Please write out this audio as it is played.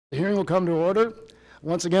The hearing will come to order.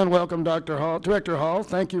 Once again, welcome Director Hall.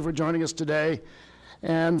 Thank you for joining us today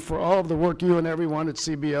and for all of the work you and everyone at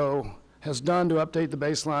CBO has done to update the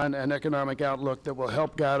baseline and economic outlook that will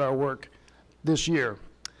help guide our work this year.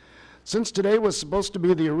 Since today was supposed to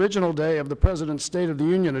be the original day of the President's State of the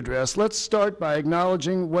Union address, let's start by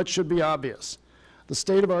acknowledging what should be obvious. The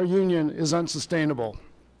state of our union is unsustainable.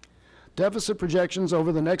 Deficit projections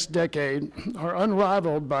over the next decade are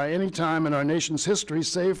unrivaled by any time in our nation's history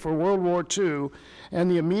save for World War II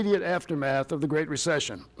and the immediate aftermath of the Great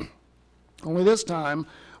Recession. Only this time,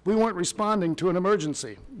 we weren't responding to an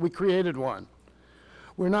emergency. We created one.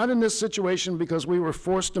 We're not in this situation because we were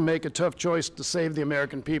forced to make a tough choice to save the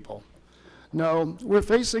American people. No, we're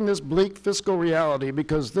facing this bleak fiscal reality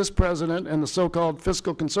because this president and the so-called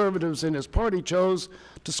fiscal conservatives in his party chose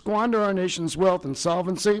to squander our nation's wealth and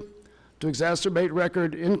solvency, to exacerbate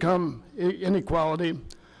record income inequality,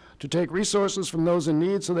 to take resources from those in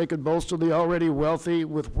need so they could bolster the already wealthy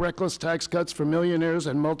with reckless tax cuts for millionaires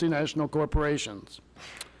and multinational corporations.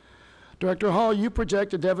 Director Hall, you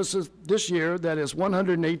project a deficit this year that is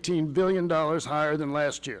 $118 billion higher than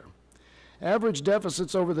last year. Average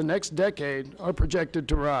deficits over the next decade are projected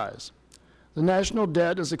to rise. The national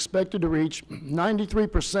debt is expected to reach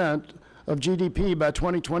 93% of GDP by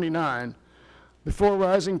 2029, before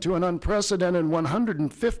rising to an unprecedented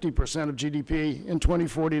 150% of GDP in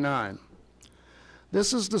 2049.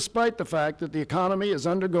 This is despite the fact that the economy is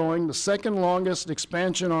undergoing the second longest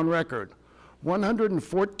expansion on record,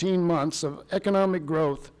 114 months of economic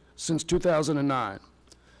growth since 2009.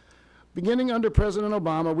 Beginning under President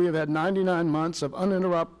Obama, we have had 99 months of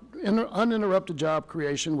uninterrupted job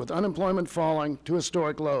creation with unemployment falling to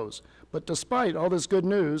historic lows. But despite all this good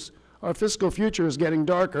news, our fiscal future is getting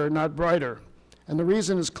darker, not brighter. And the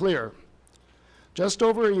reason is clear. Just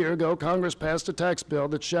over a year ago, Congress passed a tax bill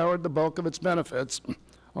that showered the bulk of its benefits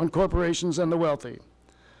on corporations and the wealthy.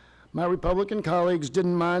 My Republican colleagues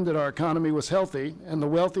didn't mind that our economy was healthy and the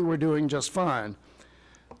wealthy were doing just fine.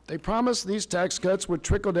 They promised these tax cuts would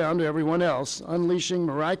trickle down to everyone else, unleashing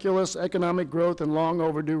miraculous economic growth and long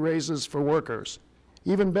overdue raises for workers.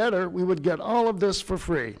 Even better, we would get all of this for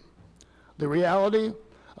free. The reality?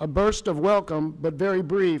 A burst of welcome but very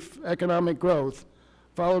brief economic growth,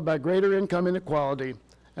 followed by greater income inequality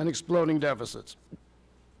and exploding deficits.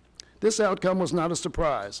 This outcome was not a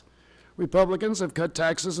surprise. Republicans have cut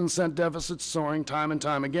taxes and sent deficits soaring time and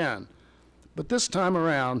time again. But this time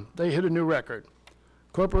around, they hit a new record.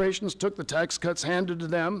 Corporations took the tax cuts handed to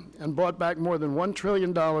them and bought back more than $1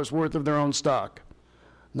 trillion worth of their own stock.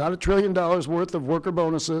 Not $1 trillion worth of worker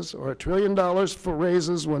bonuses or $1 trillion for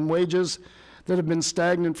raises when wages that have been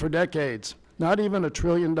stagnant for decades, not even $1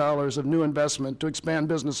 trillion of new investment to expand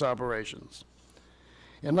business operations.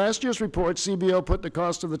 In last year's report, CBO put the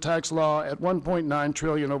cost of the tax law at $1.9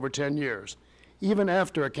 trillion over 10 years, even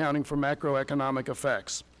after accounting for macroeconomic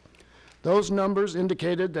effects. Those numbers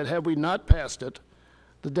indicated that had we not passed it,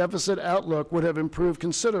 the deficit outlook would have improved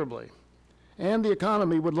considerably, and the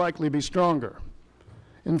economy would likely be stronger.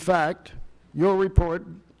 In fact, your report,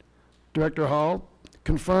 Director Hall,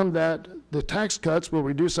 confirmed that the tax cuts will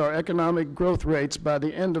reduce our economic growth rates by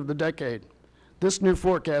the end of the decade. This new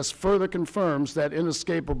forecast further confirms that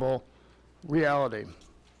inescapable reality.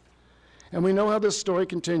 And we know how this story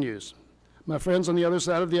continues. My friends on the other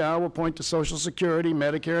side of the aisle will point to Social Security,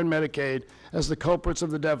 Medicare, and Medicaid as the culprits of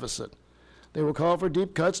the deficit. They will call for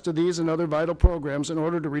deep cuts to these and other vital programs in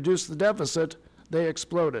order to reduce the deficit they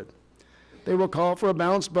exploded. They will call for a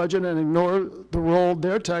balanced budget and ignore the role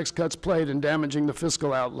their tax cuts played in damaging the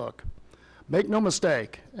fiscal outlook. Make no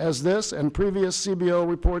mistake, as this and previous CBO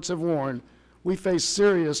reports have warned, we face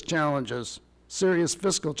serious challenges, serious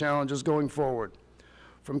fiscal challenges going forward.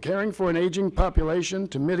 From caring for an aging population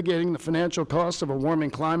to mitigating the financial costs of a warming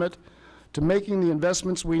climate to making the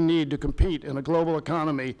investments we need to compete in a global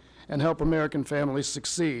economy and help American families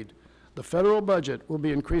succeed, the federal budget will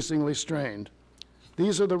be increasingly strained.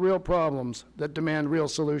 These are the real problems that demand real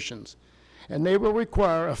solutions, and they will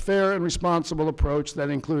require a fair and responsible approach that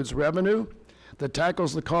includes revenue, that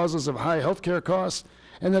tackles the causes of high health care costs,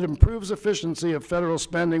 and that improves efficiency of federal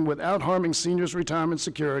spending without harming seniors' retirement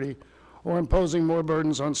security or imposing more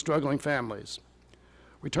burdens on struggling families.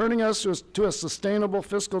 Returning us to a sustainable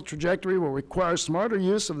fiscal trajectory will require smarter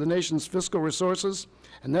use of the nation's fiscal resources,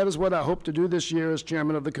 and that is what I hope to do this year as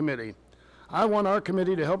chairman of the committee. I want our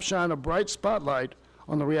committee to help shine a bright spotlight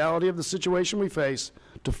on the reality of the situation we face,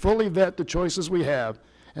 to fully vet the choices we have,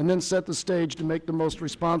 and then set the stage to make the most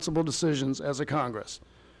responsible decisions as a Congress.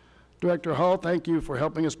 Director Hall, thank you for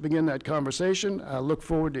helping us begin that conversation. I look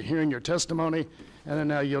forward to hearing your testimony, and I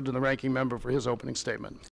now yield to the ranking member for his opening statement.